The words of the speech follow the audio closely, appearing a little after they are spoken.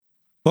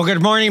Well,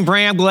 good morning,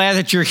 Bram. Glad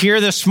that you're here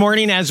this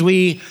morning as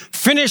we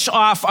finish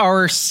off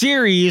our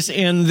series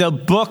in the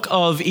book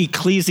of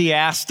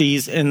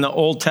Ecclesiastes in the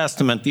Old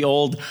Testament, the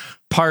old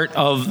part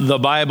of the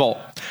Bible.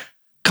 A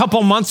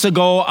couple months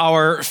ago,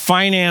 our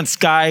finance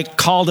guy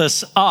called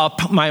us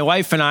up, my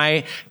wife and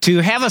I, to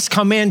have us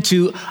come in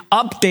to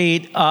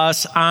update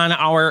us on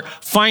our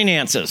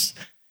finances.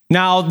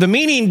 Now, the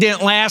meeting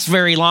didn't last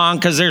very long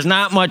because there's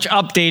not much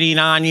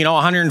updating on,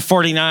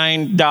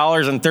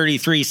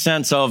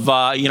 $149.33 of,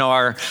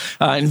 our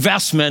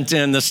investment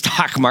in the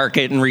stock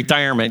market and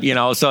retirement,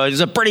 So it was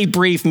a pretty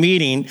brief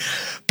meeting,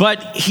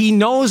 but he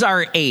knows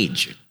our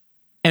age.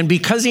 And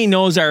because he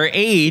knows our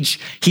age,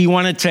 he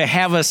wanted to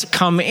have us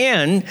come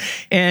in,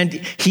 and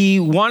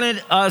he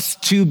wanted us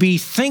to be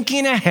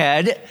thinking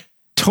ahead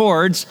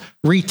towards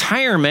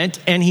retirement,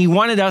 and he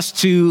wanted us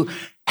to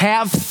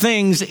have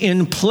things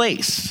in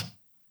place.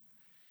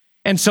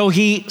 And so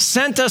he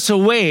sent us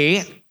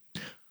away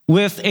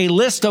with a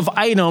list of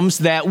items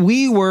that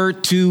we were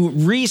to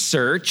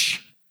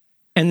research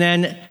and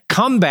then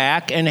come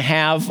back and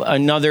have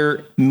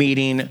another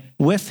meeting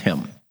with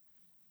him.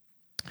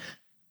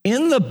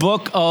 In the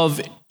book of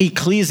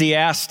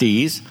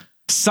Ecclesiastes,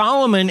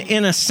 Solomon,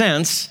 in a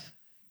sense,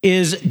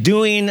 is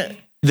doing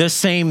the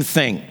same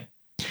thing.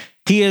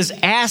 He is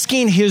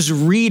asking his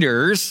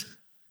readers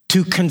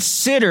to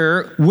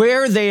consider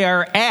where they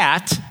are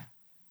at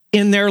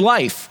in their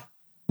life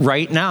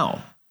right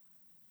now.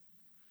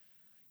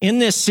 In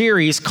this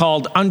series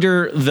called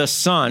Under the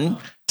Sun,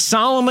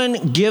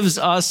 Solomon gives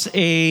us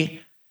a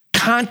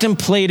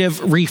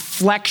contemplative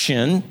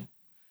reflection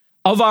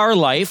of our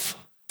life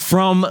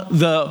from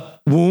the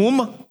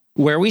womb,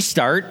 where we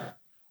start,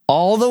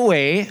 all the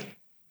way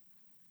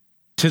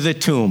to the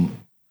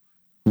tomb,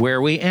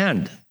 where we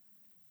end.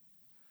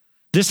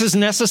 This is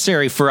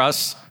necessary for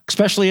us,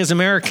 especially as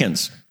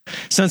Americans,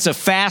 since a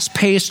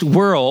fast-paced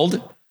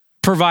world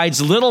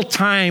provides little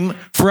time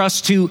for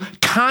us to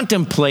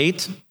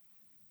contemplate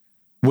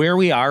where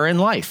we are in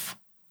life,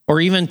 or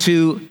even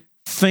to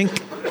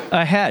think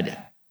ahead.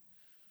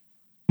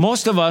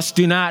 Most of us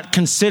do not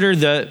consider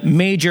the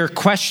major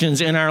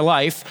questions in our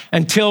life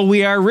until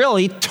we are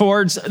really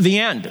towards the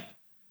end.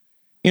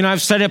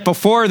 I've said it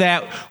before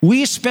that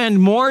we spend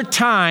more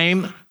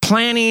time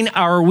planning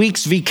our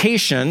week's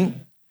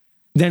vacation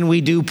than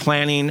we do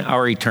planning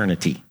our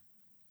eternity.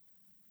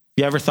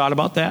 You ever thought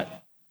about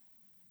that?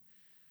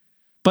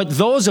 But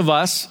those of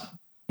us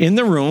in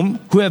the room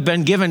who have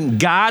been given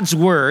God's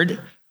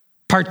word,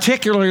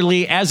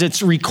 particularly as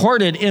it's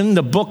recorded in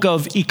the book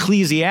of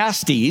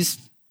Ecclesiastes,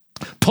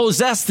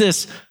 possess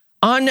this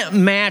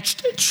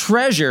unmatched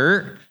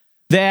treasure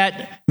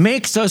that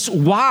makes us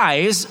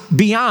wise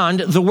beyond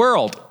the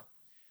world.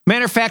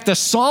 Matter of fact, the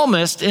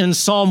psalmist in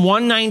Psalm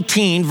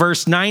 119,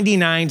 verse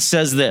 99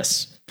 says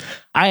this: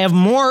 I have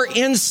more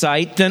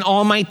insight than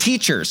all my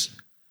teachers.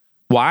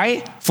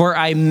 Why? For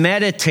I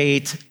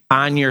meditate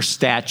on your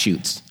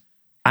statutes.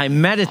 I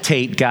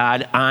meditate,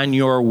 God, on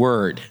your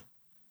word.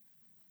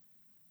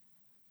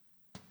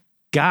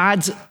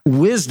 God's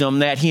wisdom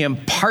that he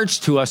imparts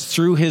to us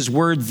through his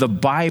word, the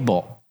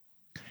Bible,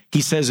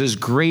 he says is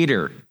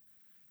greater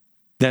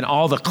than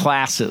all the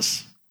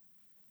classes,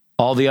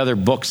 all the other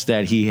books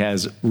that he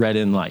has read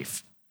in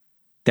life,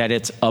 that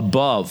it's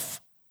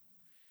above.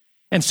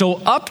 And so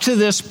up to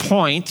this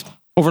point,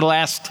 over the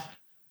last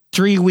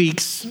 3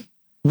 weeks,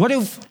 what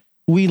have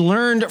we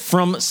learned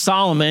from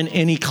Solomon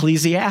in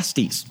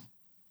Ecclesiastes?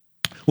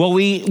 Well,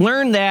 we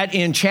learned that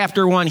in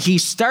chapter 1, he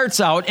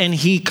starts out and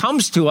he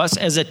comes to us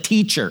as a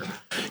teacher.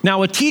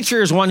 Now, a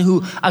teacher is one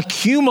who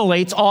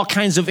accumulates all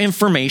kinds of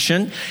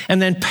information and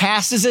then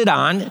passes it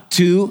on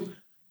to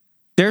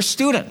their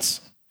students.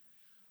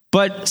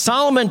 But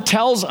Solomon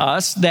tells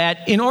us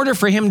that in order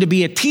for him to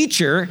be a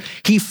teacher,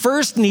 he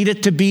first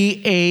needed to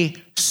be a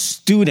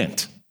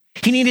student.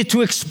 He needed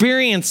to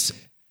experience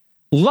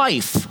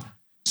life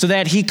so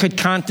that he could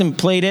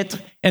contemplate it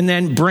and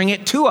then bring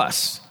it to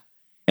us.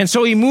 And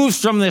so he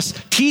moves from this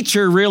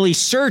teacher, really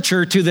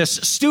searcher, to this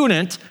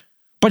student,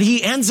 but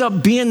he ends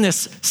up being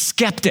this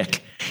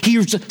skeptic.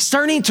 He's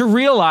starting to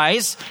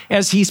realize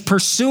as he's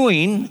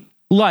pursuing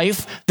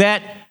life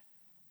that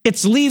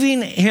it's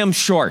leaving him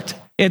short.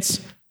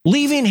 It's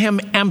leaving him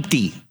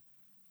empty.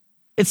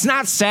 It's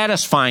not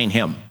satisfying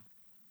him.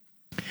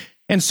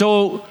 And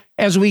so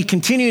as we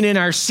continued in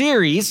our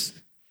series,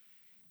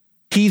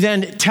 he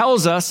then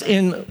tells us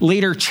in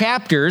later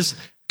chapters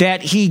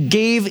that he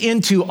gave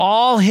into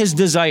all his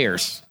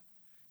desires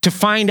to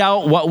find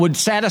out what would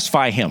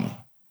satisfy him.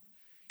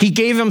 He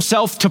gave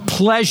himself to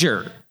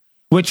pleasure,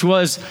 which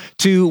was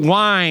to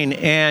wine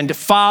and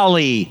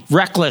folly,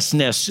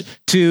 recklessness,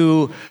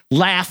 to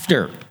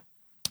laughter,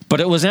 but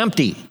it was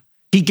empty.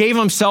 He gave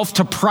himself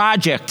to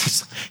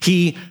projects.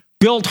 He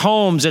built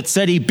homes. It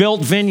said he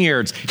built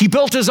vineyards. He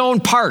built his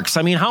own parks.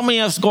 I mean, how many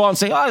of us go out and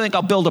say, I think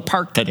I'll build a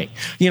park today?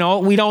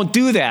 We don't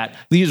do that.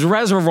 These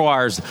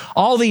reservoirs,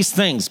 all these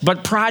things,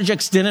 but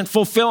projects didn't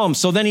fulfill him.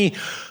 So then he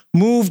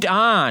moved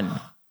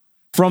on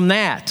from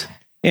that,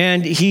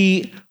 and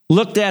he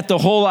looked at the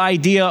whole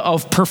idea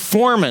of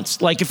performance,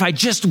 like if I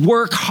just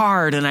work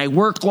hard and I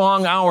work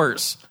long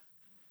hours.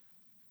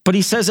 But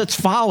he says it's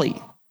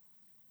folly.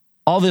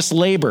 All this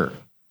labor,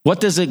 what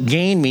does it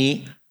gain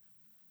me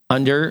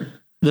under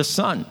the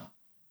sun?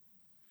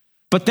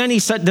 But then he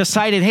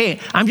decided, hey,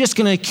 I'm just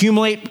going to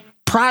accumulate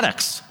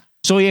products.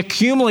 So he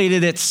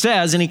accumulated, it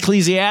says in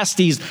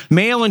Ecclesiastes,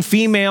 male and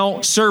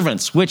female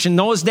servants, which in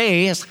those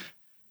days,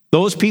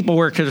 those people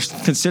were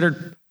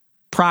considered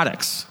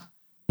products,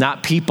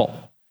 not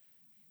people.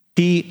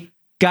 He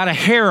got a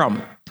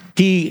harem.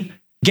 He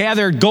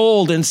gathered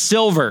gold and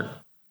silver.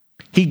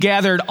 He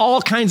gathered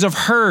all kinds of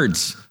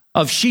herds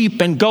of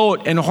sheep and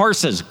goat and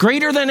horses,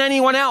 greater than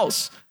anyone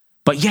else,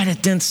 but yet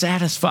it didn't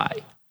satisfy.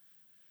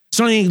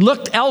 So he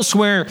looked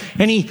elsewhere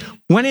and he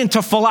went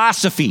into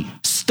philosophy,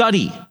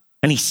 study,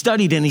 and he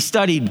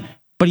studied,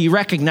 but he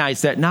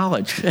recognized that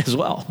knowledge as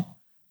well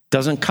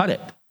doesn't cut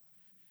it.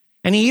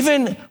 And he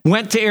even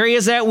went to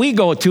areas that we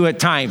go to at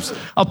times,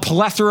 a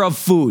plethora of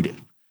food,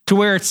 to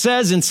where it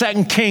says in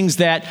 2 Kings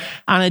that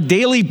on a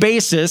daily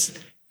basis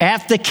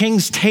at the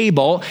king's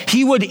table,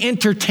 he would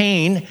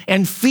entertain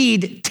and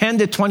feed 10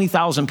 to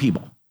 20,000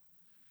 people.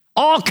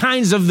 All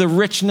kinds of the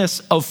richness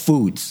of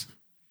foods.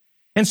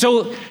 And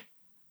so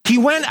he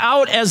went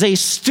out as a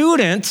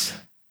student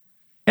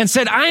and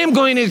said, I am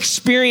going to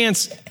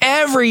experience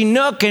every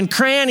nook and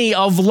cranny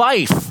of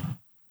life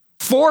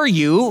for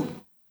you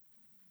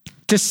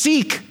to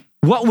seek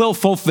what will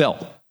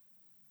fulfill.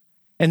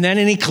 And then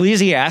in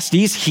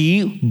Ecclesiastes,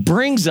 he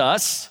brings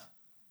us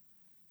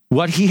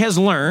what he has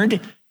learned,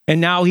 and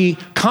now he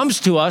comes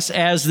to us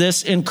as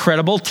this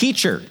incredible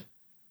teacher.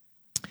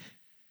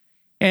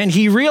 And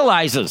he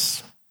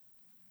realizes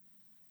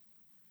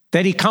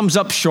that he comes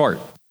up short.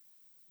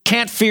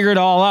 Can't figure it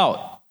all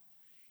out.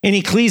 In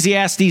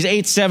Ecclesiastes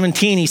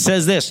 8:17, he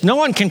says this, no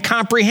one can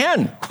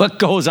comprehend what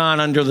goes on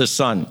under the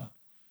sun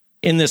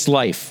in this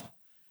life.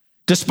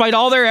 Despite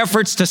all their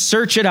efforts to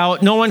search it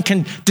out, no one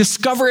can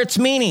discover its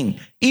meaning.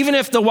 Even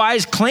if the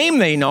wise claim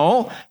they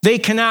know, they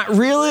cannot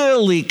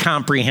really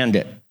comprehend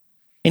it.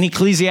 In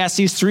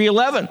Ecclesiastes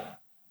 3:11,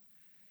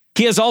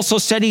 he has also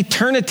set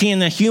eternity in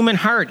the human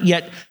heart,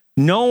 yet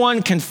no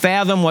one can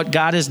fathom what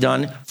God has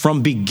done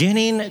from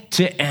beginning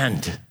to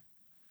end.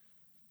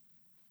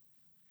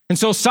 And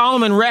so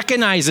Solomon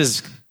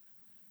recognizes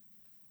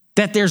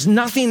that there's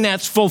nothing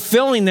that's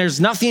fulfilling.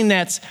 There's nothing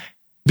that's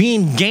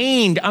being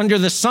gained under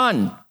the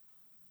sun.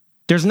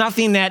 There's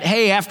nothing that,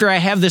 hey, after I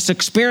have this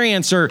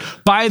experience or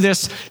buy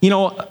this,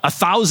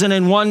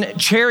 1,001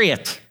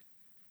 chariot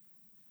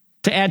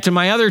to add to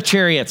my other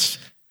chariots,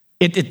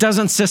 it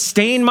doesn't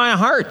sustain my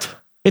heart.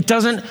 It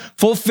doesn't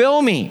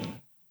fulfill me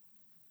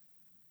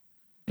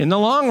in the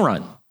long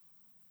run.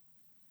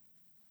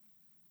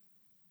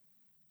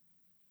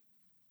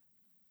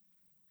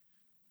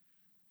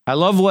 I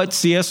love what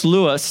C.S.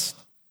 Lewis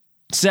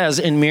says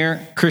in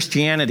Mere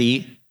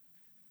Christianity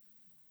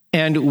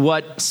and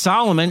what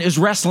Solomon is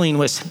wrestling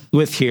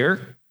with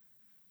here.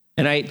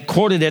 And I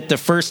quoted it the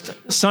first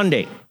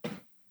Sunday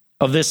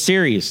of this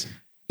series.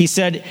 He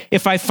said,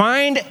 if I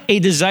find a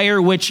desire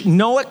which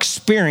no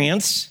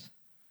experience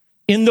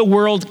in the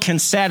world can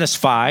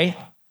satisfy,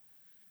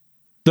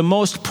 the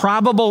most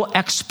probable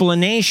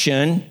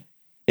explanation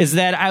is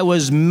that I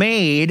was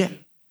made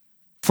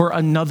for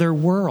another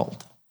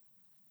world.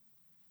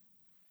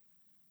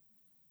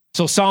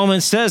 So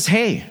Solomon says,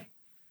 hey,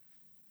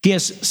 he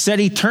has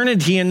set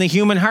eternity in the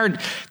human heart.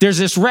 There's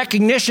this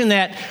recognition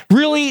that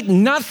really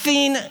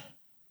nothing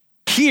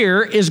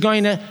here is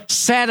going to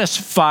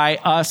satisfy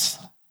us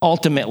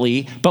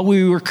ultimately, but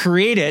we were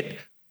created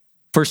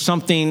for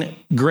something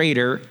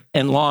greater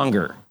and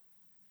longer.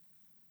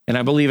 And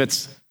I believe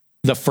it's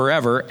the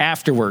forever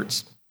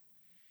afterwards.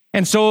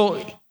 And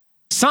so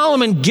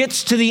Solomon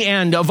gets to the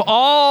end of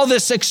all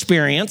this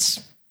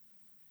experience,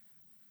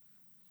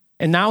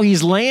 and now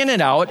he's laying it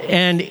out.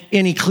 And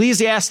in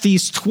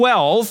Ecclesiastes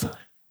 12,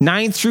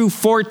 9 through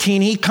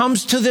 14, he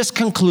comes to this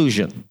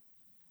conclusion.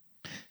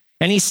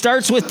 And he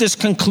starts with this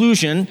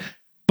conclusion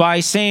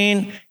by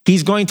saying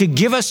he's going to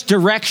give us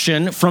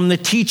direction from the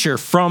teacher,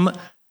 from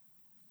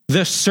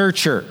the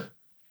searcher.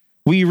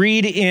 We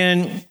read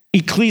in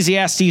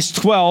Ecclesiastes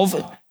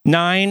 12,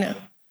 9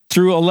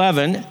 through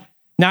 11,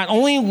 not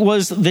only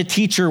was the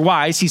teacher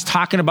wise, he's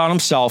talking about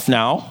himself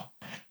now,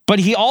 but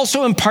he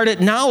also imparted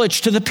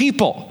knowledge to the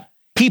people.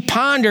 He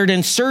pondered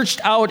and searched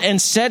out and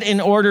set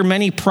in order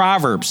many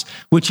proverbs,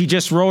 which he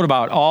just wrote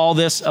about, all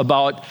this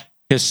about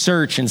his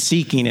search and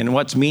seeking and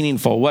what's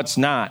meaningful, what's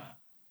not.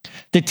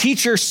 The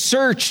teacher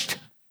searched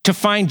to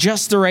find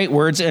just the right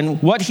words,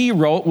 and what he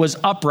wrote was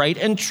upright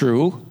and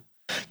true.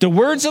 The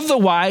words of the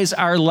wise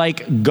are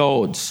like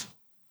goads.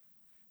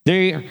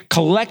 They're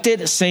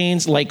collected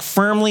sayings like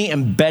firmly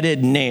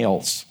embedded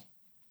nails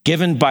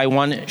given by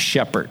one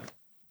shepherd.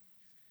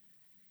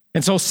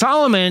 And so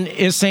Solomon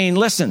is saying,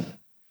 listen,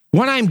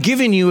 what I'm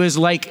giving you is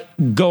like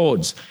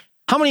goads.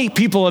 How many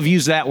people have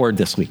used that word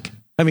this week?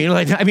 I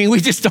mean, we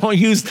just don't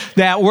use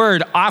that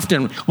word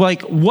often.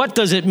 Like, what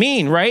does it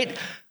mean, right?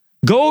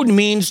 Goad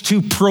means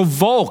to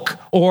provoke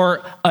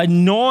or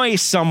annoy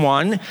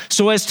someone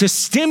so as to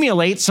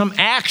stimulate some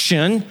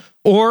action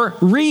or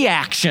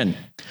reaction.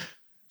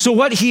 So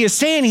what he is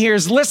saying here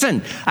is,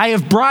 listen, I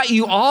have brought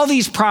you all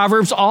these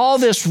proverbs, all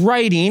this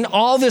writing,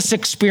 all this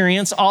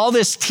experience, all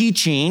this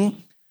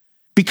teaching,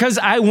 because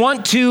I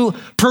want to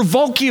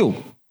provoke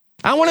you.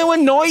 I want to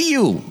annoy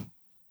you.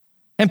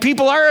 And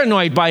people are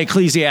annoyed by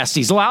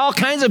Ecclesiastes. All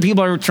kinds of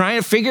people are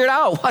trying to figure it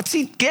out. What's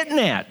he getting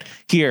at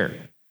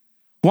here?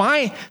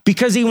 Why?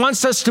 Because he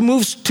wants us to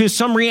move to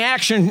some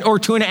reaction or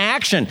to an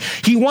action.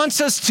 He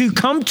wants us to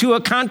come to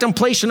a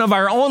contemplation of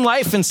our own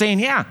life and saying,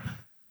 yeah,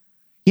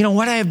 you know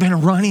what I have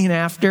been running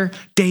after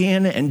day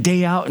in and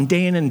day out and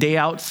day in and day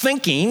out,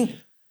 thinking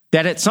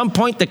that at some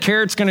point the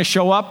carrot's going to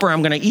show up or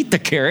I'm going to eat the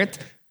carrot,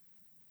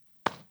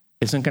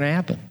 isn't going to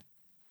happen.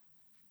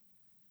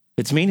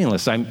 It's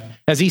meaningless.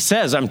 As he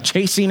says, I'm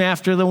chasing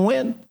after the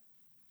wind.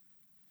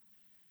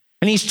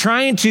 And he's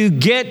trying to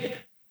get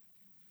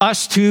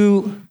us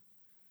to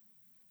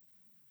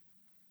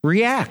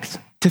react,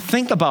 to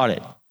think about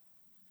it,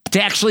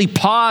 to actually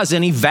pause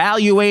and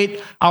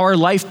evaluate our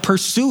life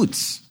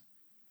pursuits.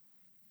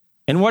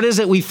 And what is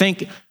it we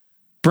think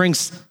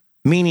brings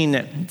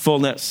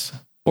meaningfulness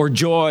or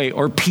joy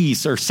or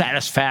peace or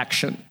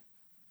satisfaction?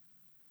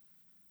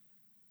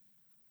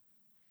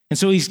 And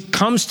so he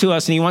comes to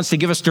us and he wants to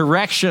give us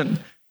direction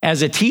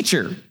as a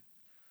teacher.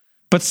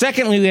 But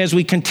secondly, as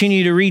we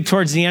continue to read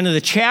towards the end of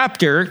the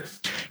chapter,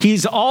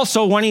 he's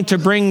also wanting to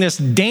bring this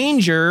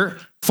danger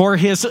for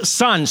his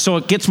son. So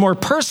it gets more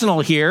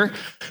personal here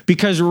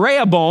because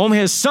Rehoboam,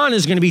 his son,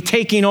 is going to be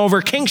taking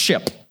over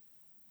kingship.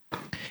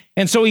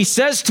 And so he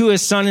says to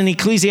his son in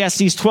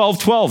Ecclesiastes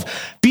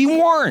 12:12, be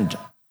warned,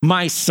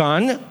 my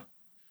son,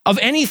 of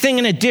anything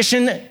in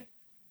addition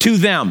to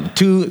them,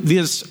 to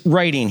this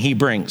writing he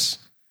brings.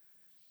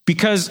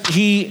 Because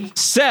he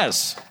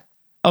says,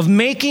 of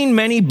making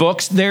many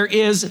books, there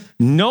is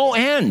no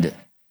end,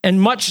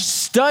 and much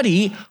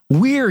study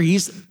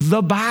wearies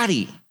the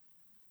body.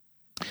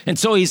 And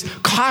so he's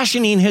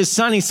cautioning his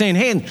son. He's saying,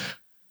 hey,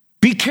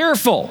 be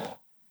careful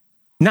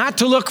not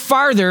to look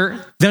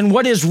farther than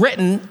what is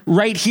written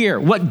right here,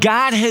 what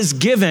God has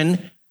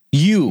given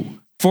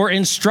you for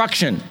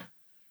instruction,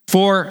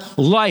 for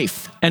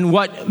life, and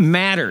what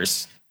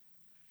matters.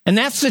 And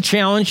that's the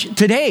challenge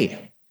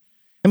today.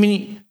 I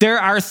mean, there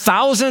are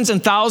thousands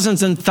and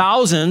thousands and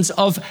thousands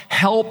of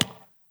help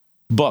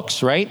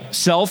books, right?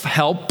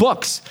 Self-help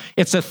books.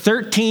 It's a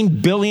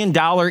 $13 billion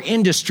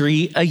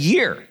industry a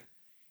year.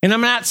 And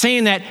I'm not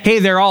saying that, hey,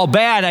 they're all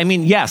bad. I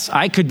mean, yes,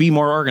 I could be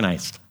more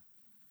organized.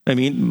 I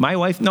mean, my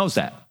wife knows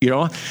that,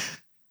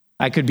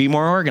 I could be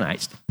more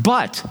organized.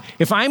 But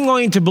if I'm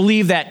going to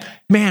believe that,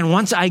 man,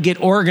 once I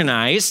get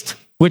organized,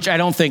 which I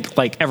don't think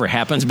ever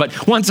happens,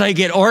 but once I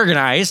get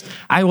organized,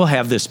 I will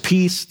have this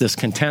peace, this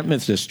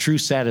contentment, this true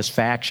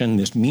satisfaction,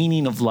 this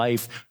meaning of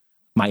life.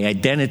 My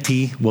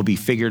identity will be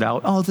figured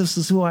out. Oh, this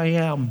is who I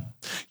am.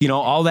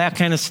 All that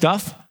kind of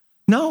stuff.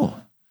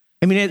 No.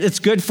 I mean, it's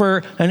good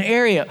for an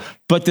area,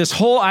 but this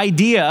whole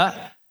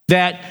idea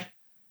that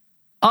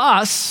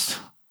us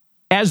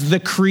as the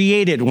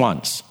created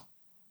ones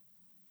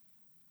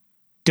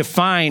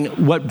define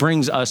what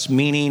brings us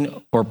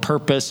meaning or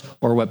purpose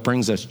or what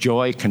brings us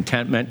joy,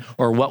 contentment,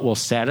 or what will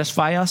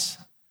satisfy us.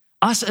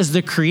 Us as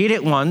the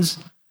created ones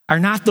are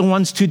not the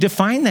ones to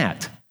define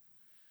that.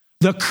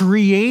 The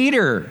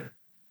Creator,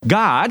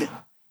 God,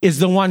 is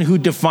the one who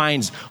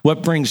defines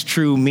what brings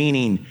true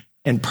meaning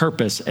and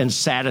purpose and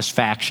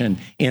satisfaction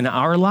in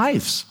our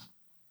lives.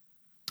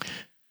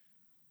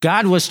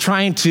 God was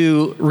trying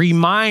to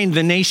remind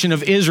the nation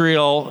of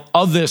Israel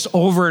of this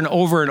over and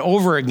over and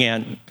over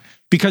again,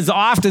 because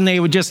often they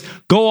would just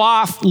go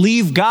off,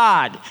 leave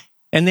God,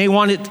 and they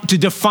wanted to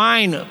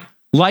define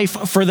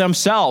life for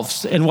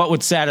themselves and what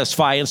would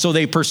satisfy. And so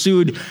they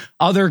pursued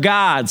other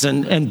gods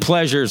and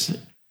pleasures,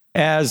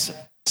 as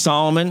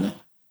Solomon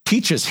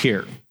teaches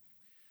here.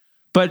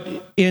 But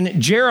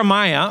in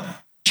Jeremiah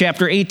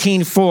chapter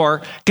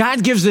 18:4,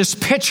 God gives this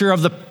picture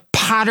of the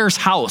potter's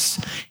house,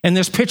 and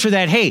this picture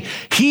that, hey,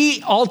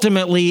 he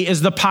ultimately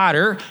is the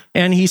potter,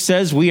 and he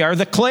says we are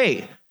the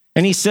clay.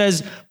 And he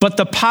says, but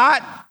the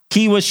pot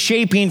he was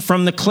shaping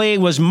from the clay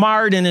was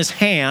marred in his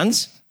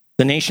hands,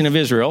 the nation of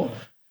Israel.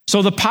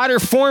 So the potter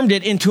formed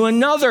it into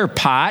another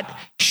pot,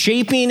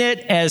 shaping it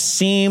as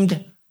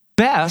seemed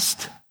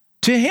best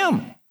to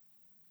him.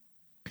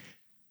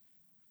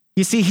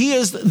 You see, he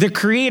is the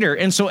creator.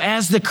 And so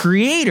as the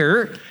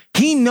creator,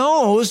 he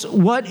knows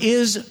what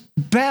is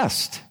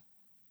best,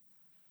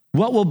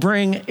 what will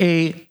bring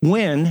a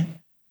win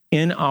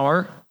in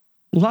our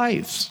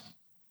lives.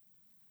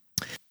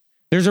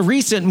 There's a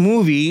recent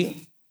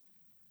movie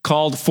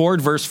called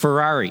Ford versus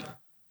Ferrari.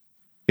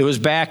 It was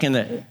back in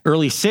the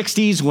early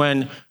 60s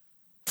when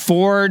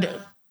Ford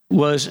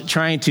was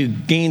trying to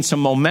gain some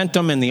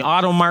momentum in the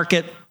auto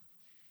market.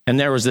 And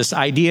there was this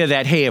idea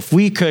that, hey, if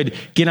we could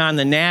get on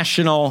the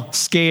national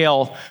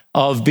scale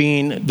of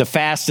being the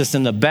fastest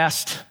and the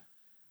best,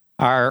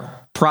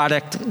 our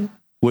product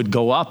would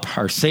go up,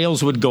 our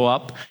sales would go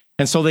up.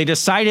 And so they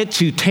decided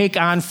to take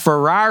on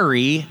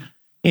Ferrari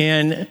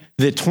in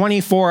the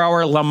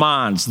 24-hour Le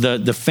Mans,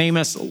 the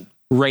famous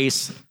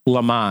race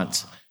Le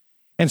Mans.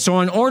 And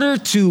so in order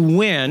to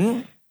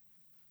win,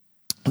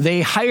 they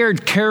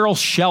hired Carroll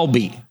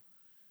Shelby,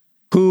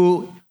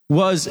 who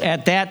was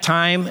at that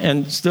time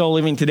and still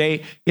living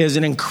today, is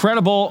an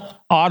incredible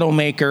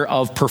automaker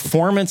of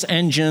performance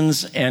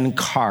engines and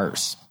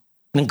cars,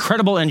 an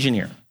incredible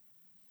engineer.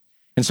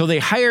 And so they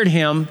hired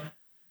him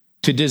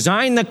to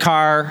design the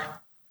car,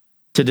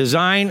 to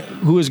design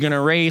who was going to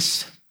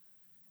race,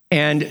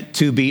 and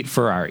to beat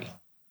Ferrari.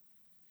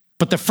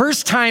 But the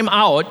first time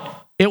out,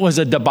 it was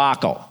a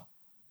debacle.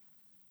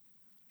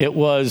 It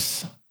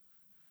was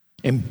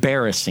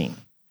embarrassing.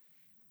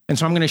 And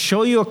so I'm going to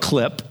show you a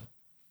clip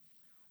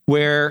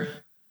where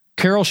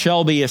Carroll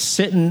Shelby is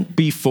sitting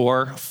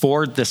before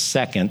Ford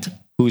II,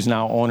 who's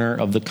now owner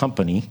of the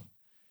company.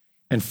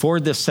 And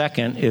Ford II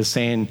is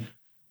saying,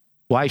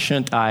 why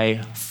shouldn't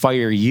I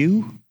fire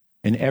you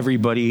and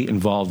everybody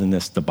involved in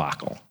this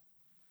debacle?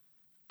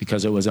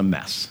 Because it was a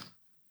mess.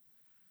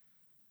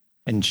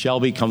 And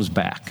Shelby comes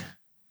back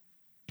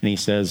and he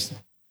says,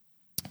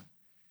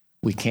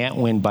 we can't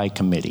win by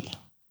committee.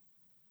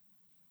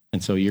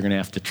 And so you're going to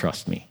have to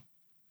trust me.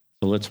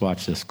 So let's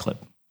watch this clip.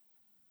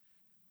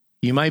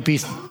 You might be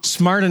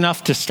smart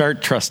enough to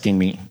start trusting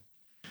me.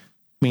 I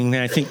mean,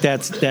 I think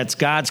that's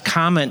God's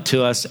comment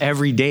to us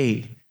every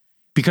day.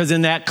 Because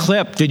in that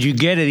clip, did you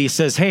get it? He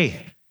says,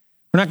 hey,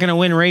 we're not going to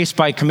win race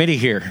by committee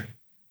here.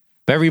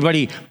 But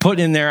everybody put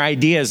in their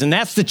ideas. And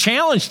that's the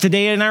challenge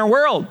today in our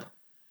world.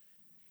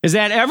 Is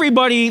that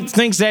everybody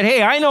thinks that,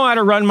 hey, I know how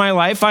to run my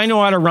life. I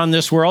know how to run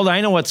this world.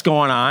 I know what's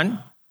going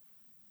on.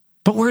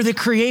 But we're the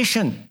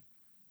creation.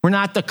 We're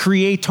not the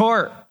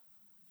creator.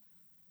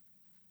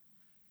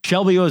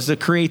 Shelby was the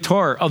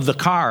creator of the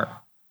car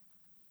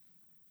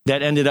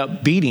that ended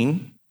up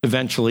beating,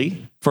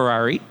 eventually,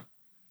 Ferrari.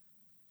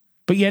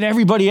 But yet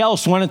everybody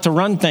else wanted to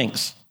run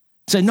things.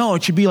 Said, no,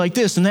 it should be like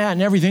this and that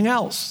and everything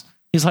else.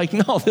 He's like,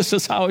 no, this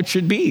is how it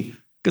should be.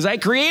 Because I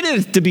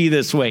created it to be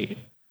this way.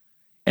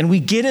 And we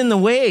get in the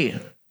way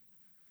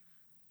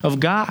of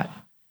God.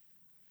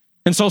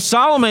 And so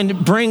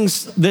Solomon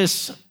brings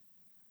this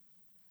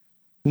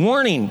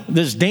warning,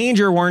 this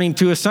danger warning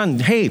to his son.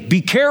 Hey,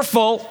 be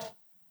careful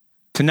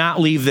to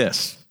not leave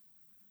this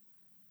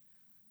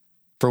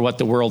for what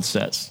the world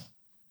says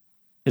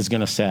is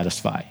going to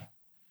satisfy.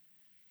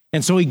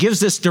 And so he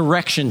gives this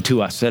direction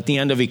to us at the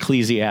end of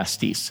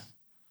Ecclesiastes.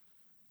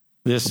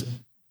 This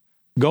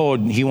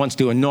goad, he wants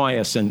to annoy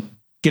us and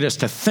get us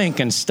to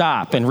think and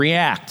stop and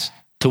react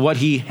to what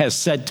he has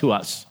said to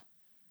us.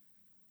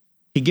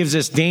 He gives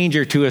this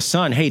danger to his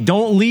son. Hey,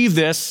 don't leave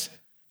this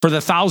for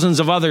the thousands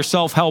of other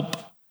self-help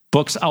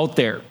books out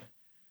there.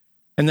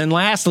 And then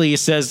lastly, he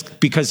says,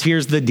 because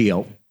here's the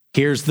deal.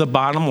 Here's the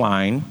bottom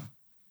line.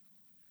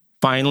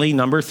 Finally,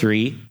 number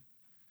 3,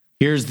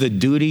 here's the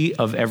duty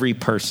of every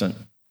person.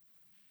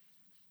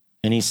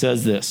 And he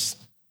says this.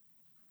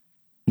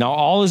 Now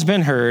all has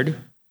been heard.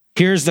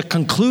 Here's the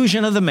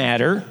conclusion of the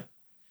matter.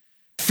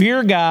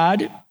 Fear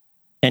God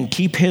and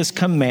keep his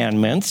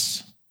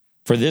commandments,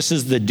 for this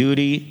is the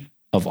duty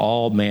of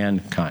all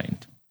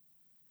mankind.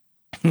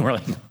 We're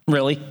like,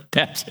 really?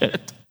 That's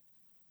it?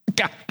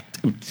 God.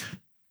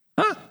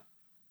 Huh?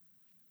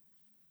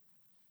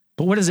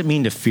 But what does it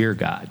mean to fear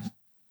God?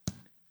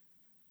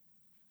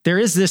 There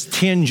is this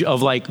tinge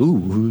of like,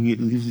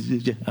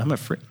 ooh, I'm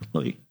afraid.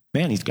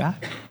 Man, he's God.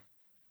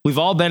 We've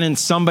all been in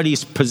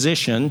somebody's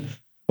position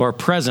or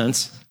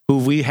presence who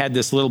we had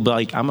this little bit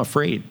like, I'm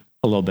afraid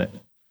a little bit.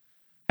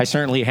 I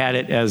certainly had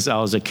it as I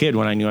was a kid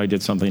when I knew I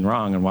did something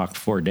wrong and walked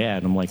before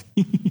Dad. I'm like,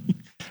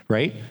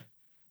 right?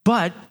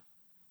 But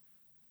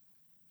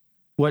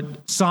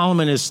what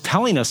Solomon is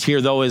telling us here,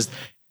 though, is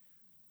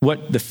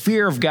what the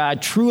fear of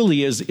God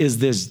truly is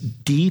this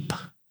deep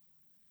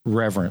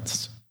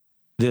reverence,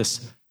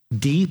 this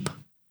deep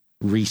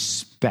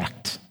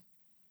respect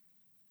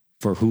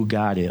for who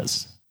God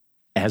is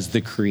as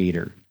the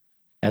creator,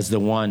 as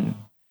the one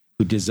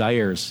who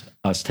desires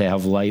us to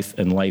have life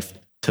and life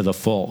to the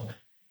full.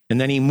 And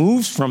then he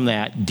moves from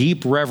that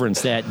deep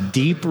reverence, that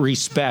deep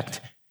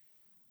respect,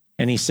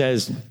 and he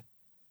says,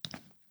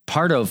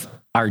 part of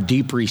our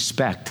deep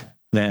respect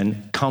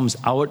then comes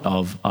out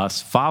of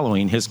us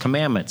following his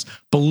commandments,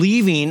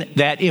 believing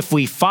that if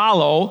we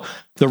follow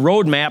the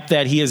roadmap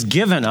that he has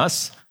given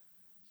us,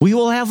 we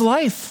will have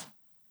life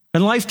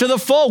and life to the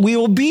full. We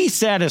will be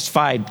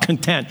satisfied,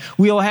 content.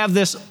 We will have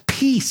this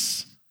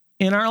peace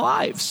in our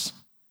lives.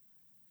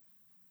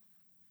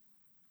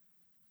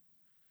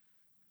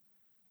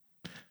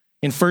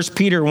 In 1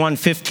 Peter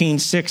 1:15,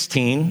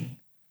 16,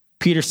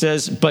 Peter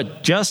says,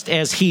 but just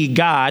as he,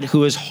 God,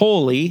 who is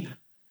holy,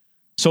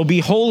 so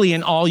be holy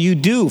in all you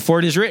do, for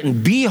it is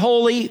written, be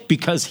holy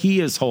because he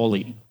is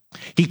holy.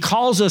 He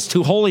calls us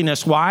to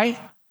holiness. Why?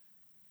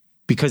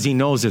 Because he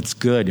knows it's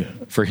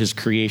good for his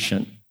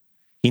creation.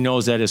 He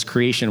knows that his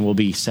creation will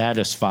be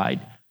satisfied.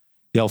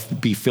 They'll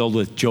be filled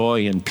with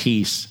joy and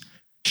peace.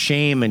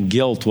 Shame and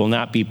guilt will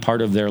not be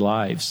part of their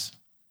lives.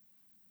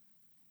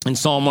 In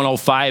Psalm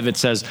 105, it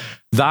says,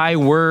 thy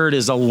word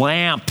is a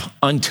lamp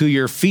unto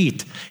your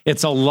feet.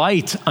 It's a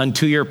light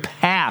unto your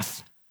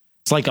path.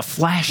 It's like a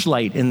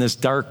flashlight in this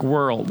dark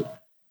world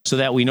so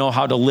that we know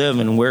how to live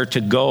and where to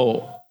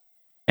go.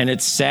 And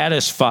it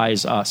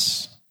satisfies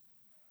us.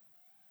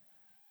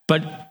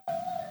 But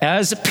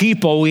as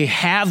people, we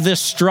have this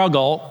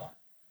struggle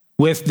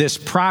with this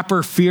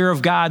proper fear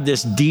of God,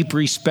 this deep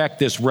respect,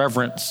 this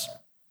reverence.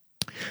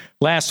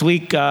 Last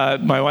week,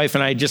 my wife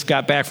and I just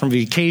got back from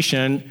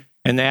vacation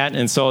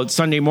and so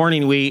Sunday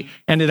morning, we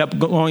ended up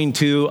going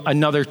to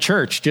another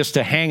church just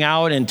to hang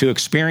out and to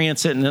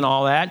experience it and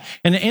all that.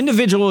 And the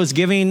individual was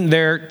giving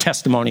their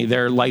testimony,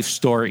 their life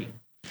story.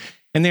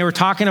 And they were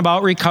talking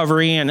about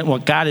recovery and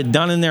what God had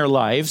done in their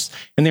lives.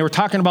 And they were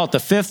talking about the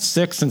 5th,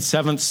 6th, and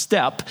 7th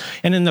step.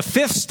 And in the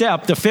fifth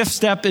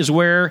step is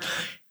where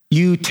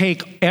you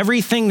take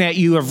everything that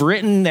you have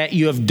written that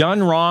you have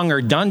done wrong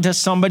or done to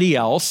somebody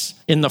else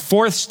in the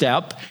 4th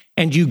step,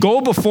 and you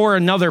go before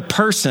another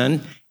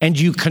person and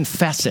you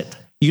confess it.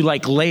 You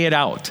lay it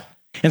out.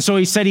 And so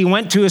he said he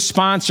went to his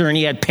sponsor and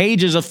he had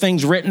pages of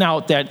things written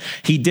out that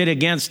he did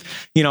against,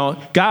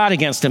 God,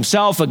 against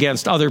himself,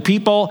 against other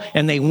people.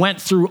 And they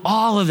went through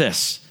all of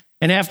this.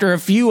 And after a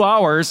few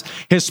hours,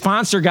 his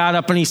sponsor got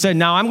up and he said,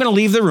 now I'm going to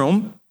leave the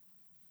room.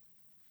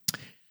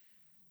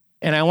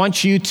 And I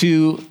want you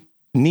to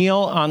kneel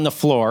on the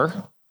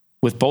floor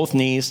with both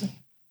knees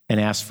and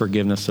ask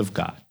forgiveness of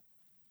God.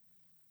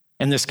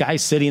 And this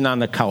guy's sitting on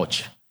the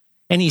couch.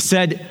 And he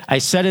said, I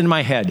said in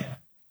my head,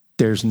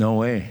 there's no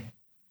way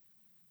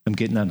I'm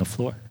getting on the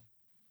floor.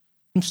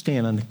 I'm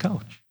staying on the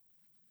couch.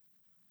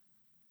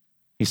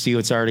 You see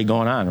what's already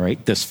going on,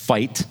 right? This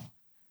fight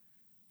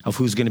of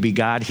who's going to be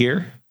God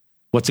here.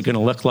 What's it going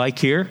to look like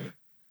here?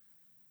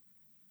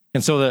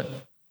 And so the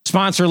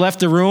sponsor left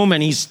the room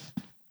and he's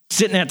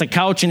sitting at the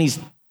couch and he's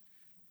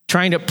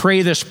trying to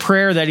pray this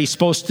prayer that he's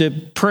supposed to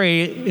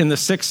pray in the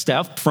 6th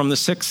step, from the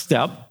 6th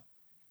step.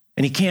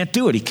 And he can't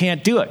do it. He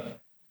can't do it.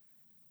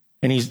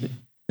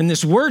 And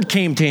this word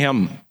came to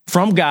him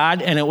from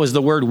God, and it was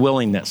the word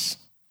willingness.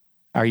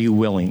 Are you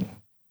willing?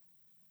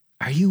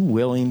 Are you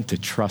willing to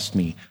trust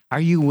me? Are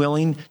you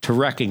willing to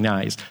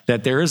recognize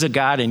that there is a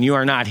God and you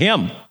are not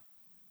him?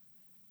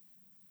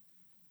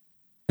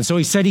 And so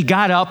he said he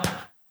got up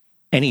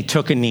and he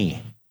took a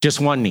knee, just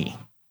one knee.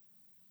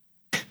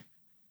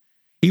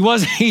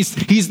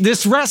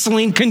 This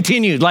wrestling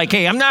continued.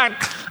 Hey, I'm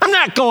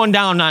not going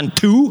down on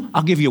 2.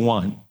 I'll give you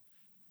 1.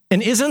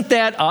 And isn't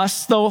that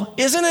us, though?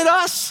 Isn't it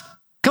us?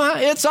 Come on,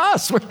 it's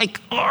us. We're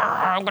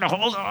I'm going to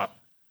hold on.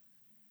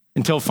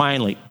 Until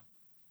finally,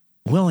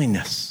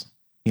 willingness.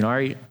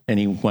 And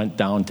he went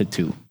down to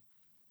 2.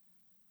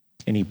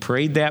 And he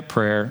prayed that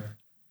prayer.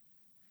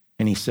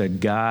 And he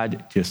said,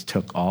 God just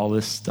took all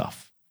this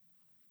stuff,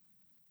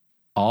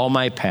 all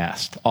my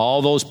past,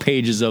 all those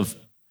pages of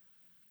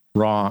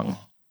wrong,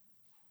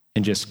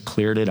 and just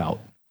cleared it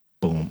out.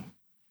 Boom.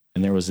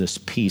 And there was this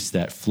peace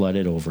that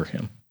flooded over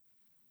him.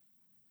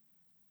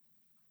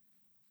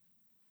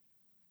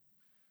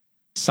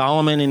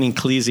 Solomon in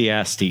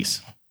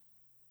Ecclesiastes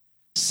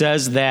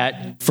says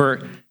that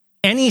for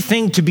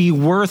anything to be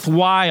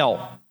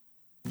worthwhile,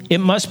 it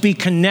must be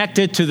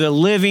connected to the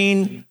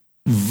living,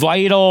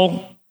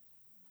 vital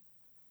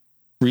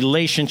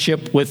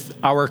relationship with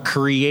our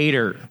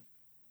Creator,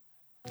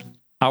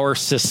 our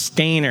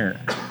Sustainer,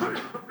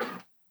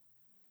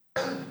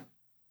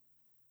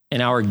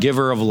 and our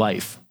Giver of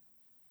life.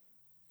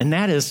 And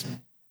that is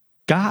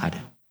God.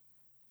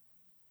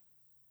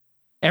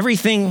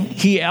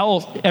 Everything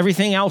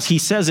else, he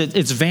says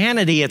it's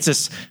vanity.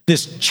 It's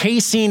this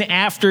chasing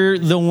after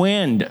the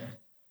wind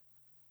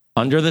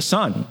under the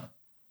sun,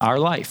 our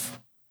life.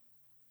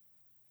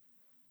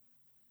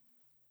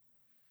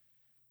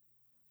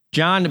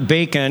 John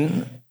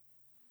Bacon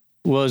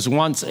was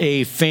once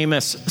a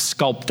famous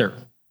sculptor.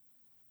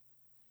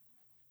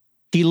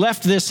 He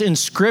left this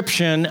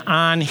inscription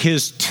on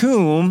his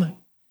tomb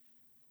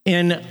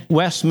in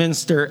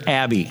Westminster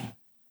Abbey.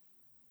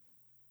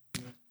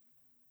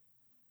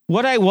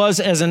 What I was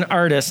as an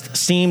artist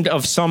seemed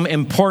of some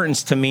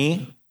importance to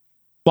me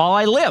while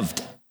I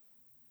lived.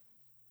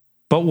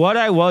 But what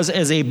I was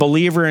as a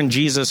believer in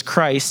Jesus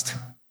Christ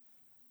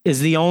is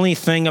the only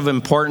thing of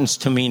importance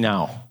to me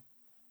now.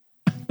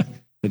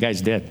 The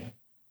guy's dead.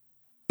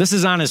 This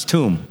is on his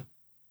tomb.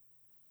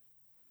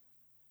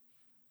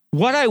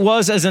 What I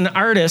was as an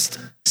artist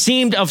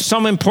seemed of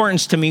some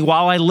importance to me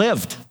while I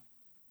lived.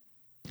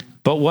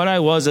 But what I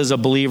was as a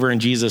believer in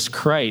Jesus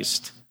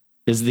Christ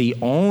is the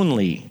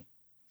only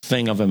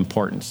thing of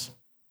importance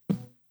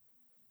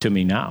to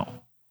me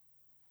now.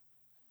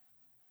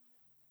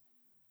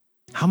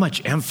 How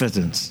much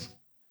emphasis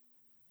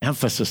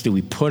do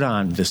we put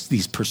on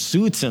these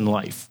pursuits in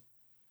life,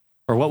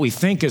 or what we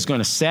think is going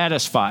to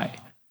satisfy?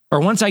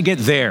 Or once I get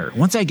there,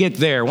 once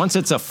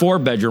it's a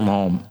 4-bedroom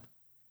home,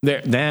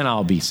 then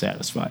I'll be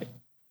satisfied.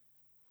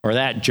 Or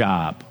that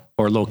job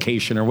or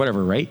location or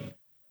whatever, right?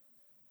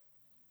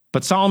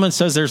 But Solomon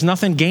says there's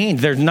nothing gained.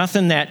 There's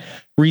nothing that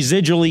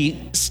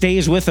residually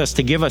stays with us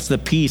to give us the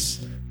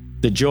peace,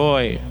 the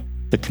joy,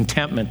 the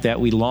contentment that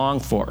we long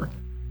for.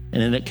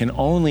 And then it can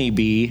only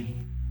be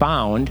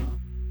found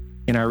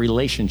in our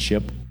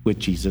relationship with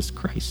Jesus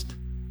Christ.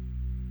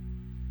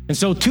 And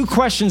so 2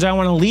 questions I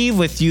want to leave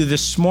with you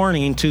this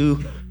morning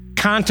to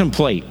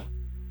contemplate.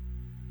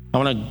 I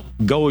want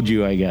to goad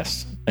you, I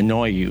guess,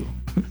 annoy you.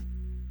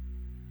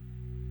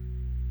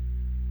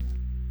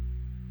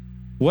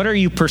 What are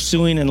you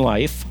pursuing in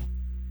life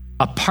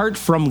apart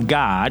from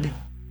God,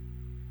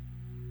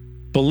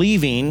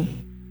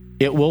 believing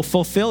it will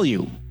fulfill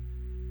you?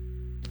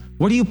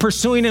 What are you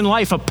pursuing in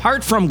life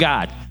apart from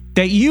God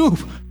that you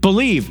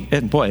believe,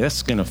 and boy,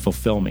 that's going to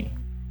fulfill me?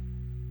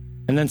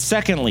 And then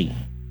secondly,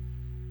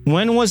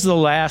 when was the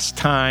last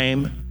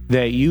time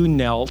that you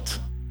knelt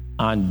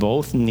on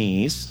both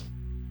knees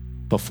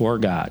before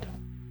God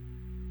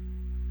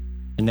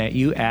and that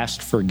you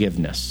asked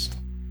forgiveness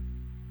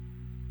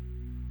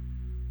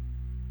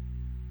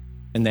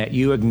and that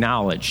you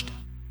acknowledged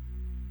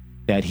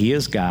that He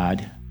is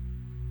God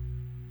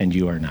and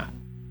you are not?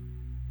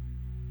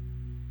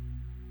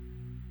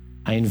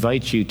 I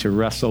invite you to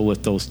wrestle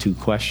with those 2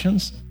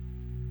 questions,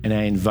 and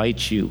I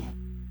invite you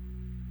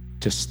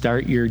to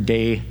start your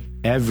day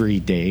every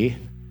day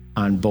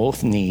on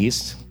both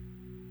knees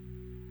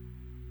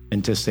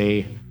and to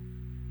say,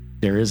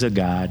 there is a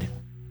God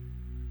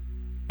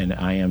and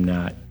I am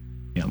not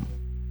Him.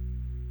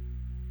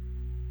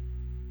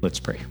 Let's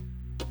pray.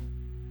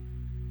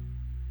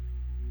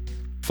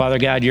 Father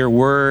God, your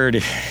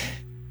word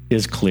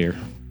is clear.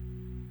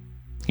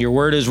 Your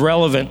word is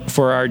relevant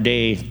for our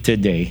day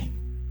today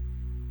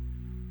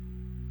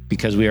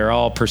because we are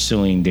all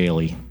pursuing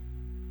daily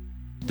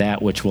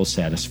that which will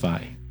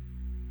satisfy.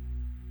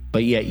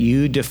 But yet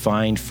you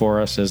defined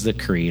for us as the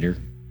Creator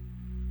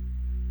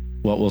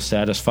what will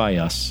satisfy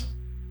us,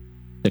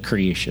 the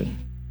creation.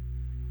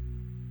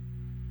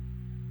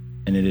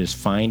 And it is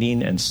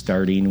finding and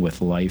starting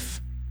with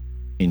life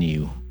in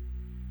you.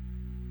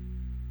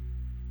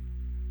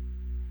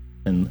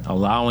 And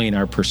allowing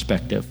our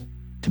perspective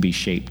to be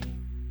shaped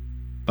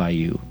by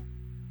you.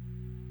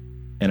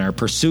 And our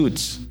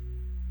pursuits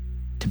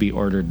to be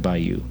ordered by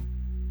you.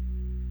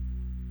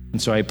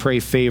 And so I pray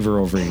favor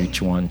over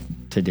each one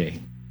today.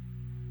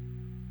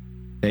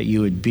 That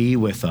you would be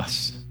with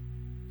us,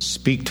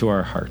 speak to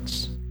our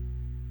hearts,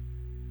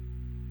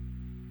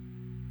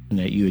 and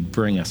that you would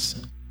bring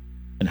us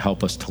and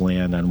help us to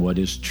land on what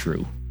is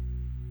true.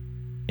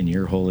 In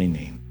your holy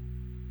name,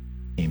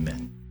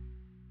 amen.